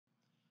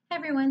Hi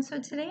everyone, so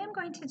today I'm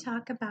going to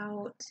talk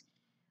about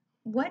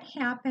what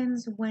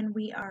happens when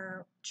we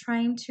are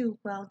trying to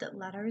weld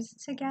letters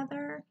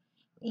together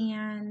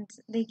and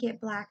they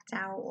get blacked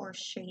out or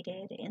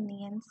shaded in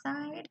the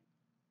inside.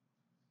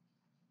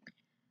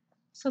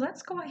 So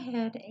let's go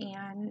ahead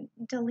and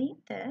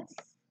delete this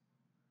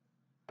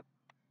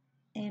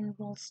and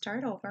we'll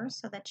start over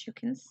so that you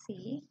can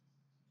see.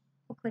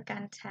 We'll click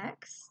on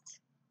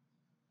text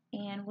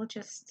and we'll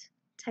just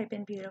type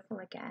in beautiful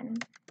again.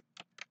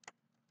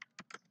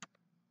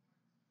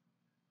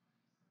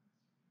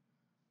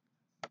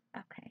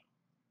 Okay.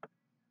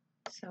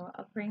 So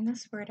I'll bring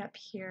this word up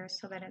here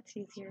so that it's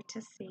easier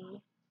to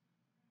see.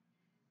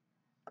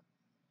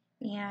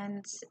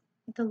 And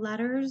the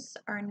letters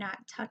are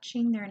not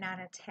touching, they're not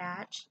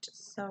attached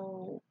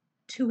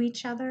to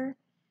each other.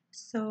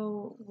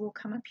 So we'll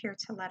come up here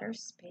to letter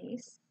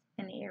space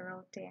and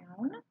arrow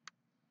down,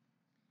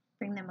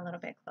 bring them a little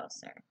bit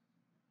closer.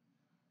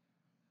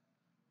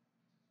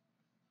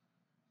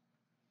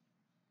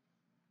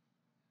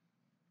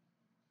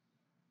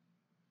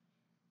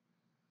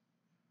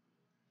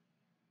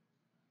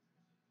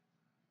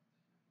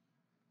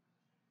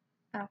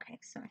 Okay,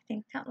 so I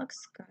think that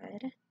looks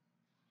good.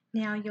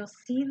 Now you'll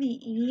see the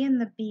E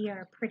and the B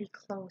are pretty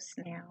close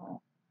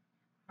now.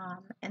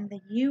 And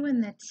the U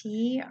and the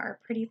T are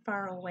pretty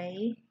far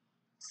away.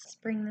 Let's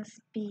bring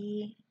this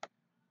B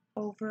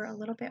over a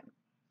little bit.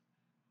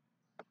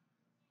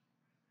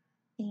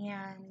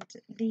 And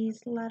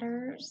these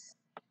letters,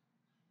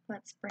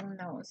 let's bring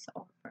those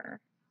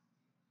over.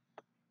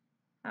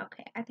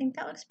 Okay, I think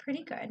that looks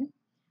pretty good.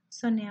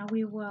 So now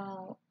we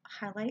will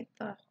highlight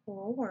the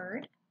whole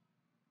word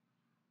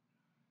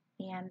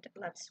and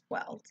let's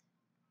weld.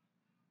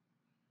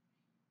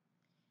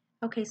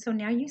 Okay, so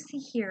now you see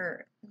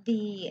here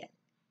the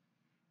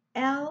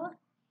L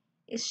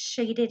is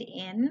shaded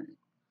in.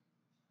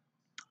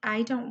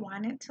 I don't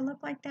want it to look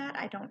like that.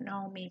 I don't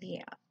know,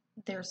 maybe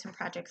there's some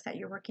projects that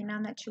you're working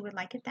on that you would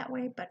like it that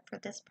way, but for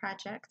this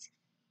project,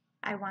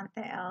 I want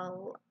the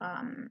L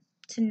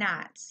to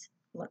not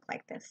look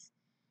like this.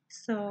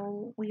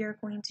 So we are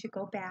going to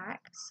go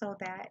back so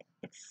that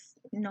it's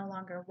no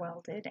longer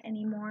welded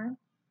anymore.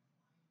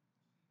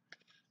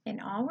 And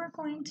all we're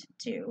going to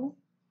do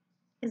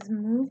is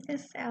move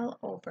this L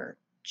over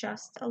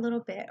just a little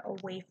bit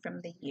away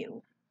from the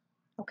U.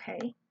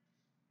 Okay?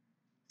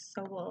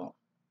 So we'll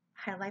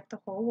highlight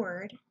the whole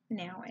word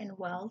now and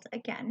weld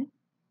again.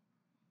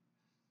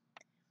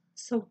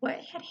 So what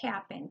had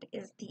happened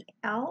is the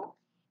L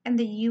and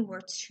the U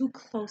were too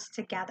close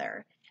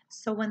together.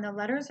 So when the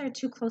letters are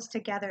too close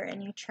together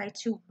and you try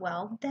to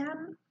weld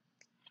them,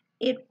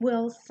 it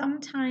will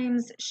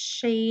sometimes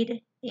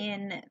shade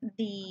in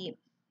the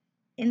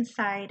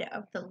inside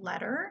of the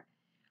letter,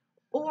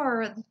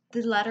 or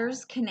the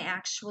letters can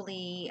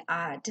actually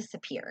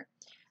disappear.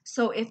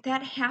 So if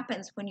that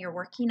happens when you're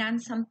working on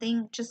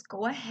something, just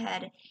go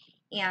ahead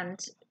and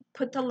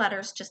put the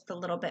letters just a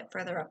little bit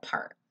further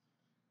apart.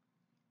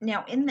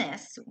 Now in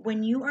this,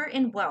 when you are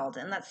in weld,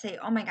 and let's say,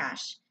 oh my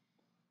gosh,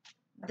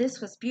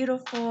 this was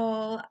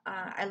beautiful,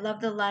 I love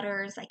the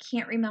letters, I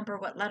can't remember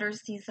what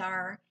letters these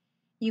are,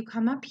 you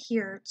come up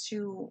here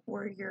to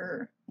where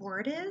your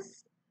word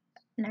is,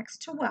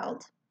 next to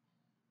weld,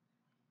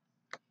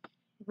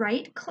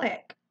 right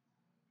click,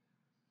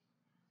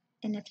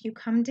 and if you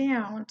come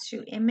down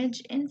to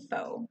image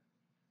info,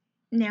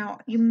 now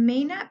you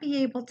may not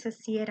be able to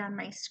see it on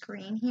my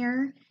screen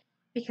here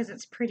because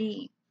it's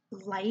pretty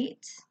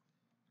light.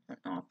 I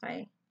don't know if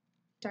I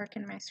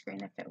darken my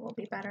screen if it will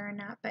be better or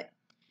not, but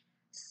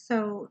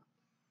so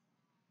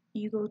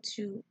you go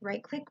to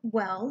right click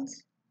weld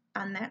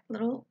on that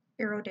little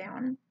arrow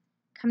down,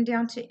 come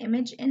down to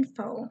image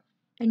info,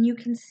 and you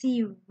can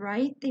see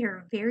right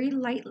there very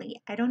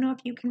lightly, I don't know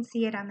if you can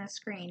see it on the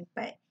screen,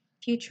 but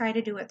if you try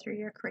to do it through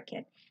your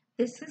Cricut,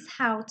 this is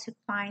how to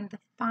find the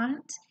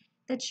font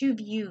that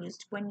you've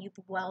used when you've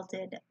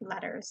welded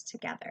letters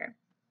together.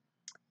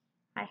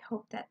 I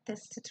hope that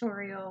this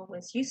tutorial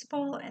was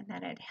useful and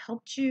that it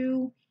helped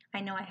you. I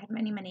know I had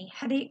many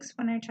headaches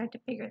when I tried to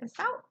figure this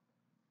out.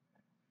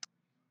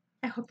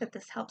 I hope that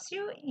this helps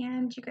you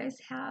and you guys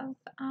have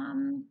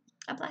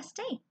a blessed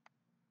day.